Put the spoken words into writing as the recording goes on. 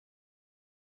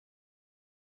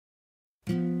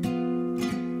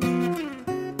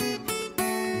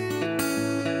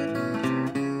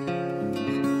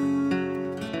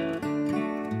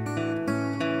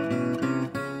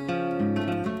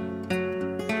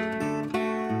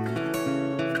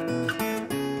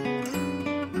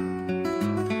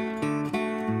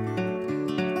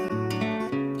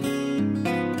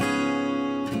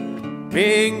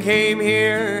Men came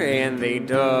here and they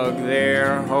dug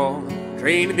their hole,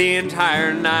 drained the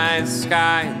entire night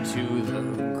sky into the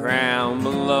ground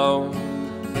below.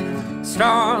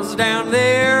 Stars down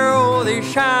there, oh, they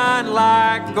shine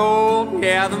like gold.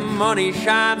 Yeah, the money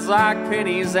shines like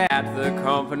pennies at the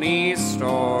company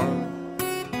store.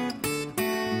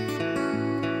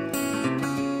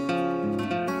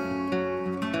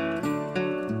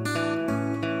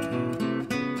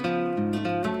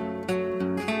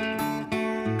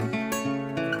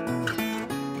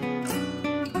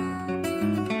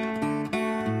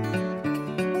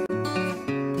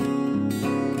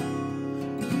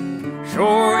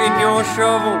 Shore in your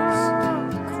shovels,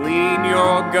 clean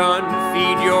your gun,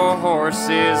 feed your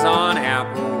horses on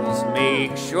apples,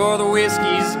 make sure the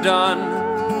whiskey's done.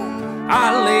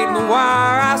 I laid the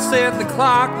wire, I set the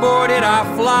clock, boy did I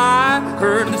fly.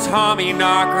 Heard the Tommy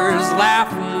knockers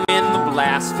laughing when the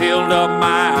blast filled up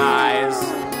my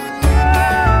eyes.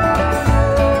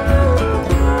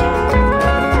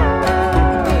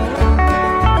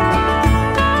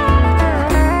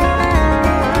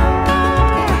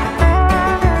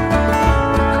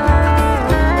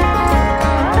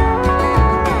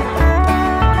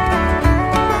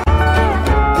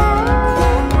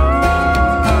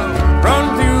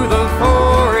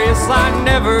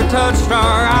 Never touched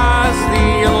our eyes,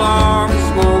 the alarm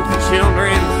woke the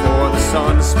children for the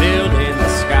sun spilled in the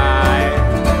sky.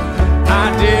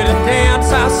 I did a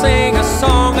dance, I sang a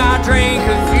song, I drank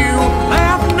a few,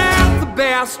 laughing at the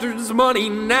bastard's money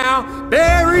now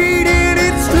buried in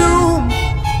its tomb.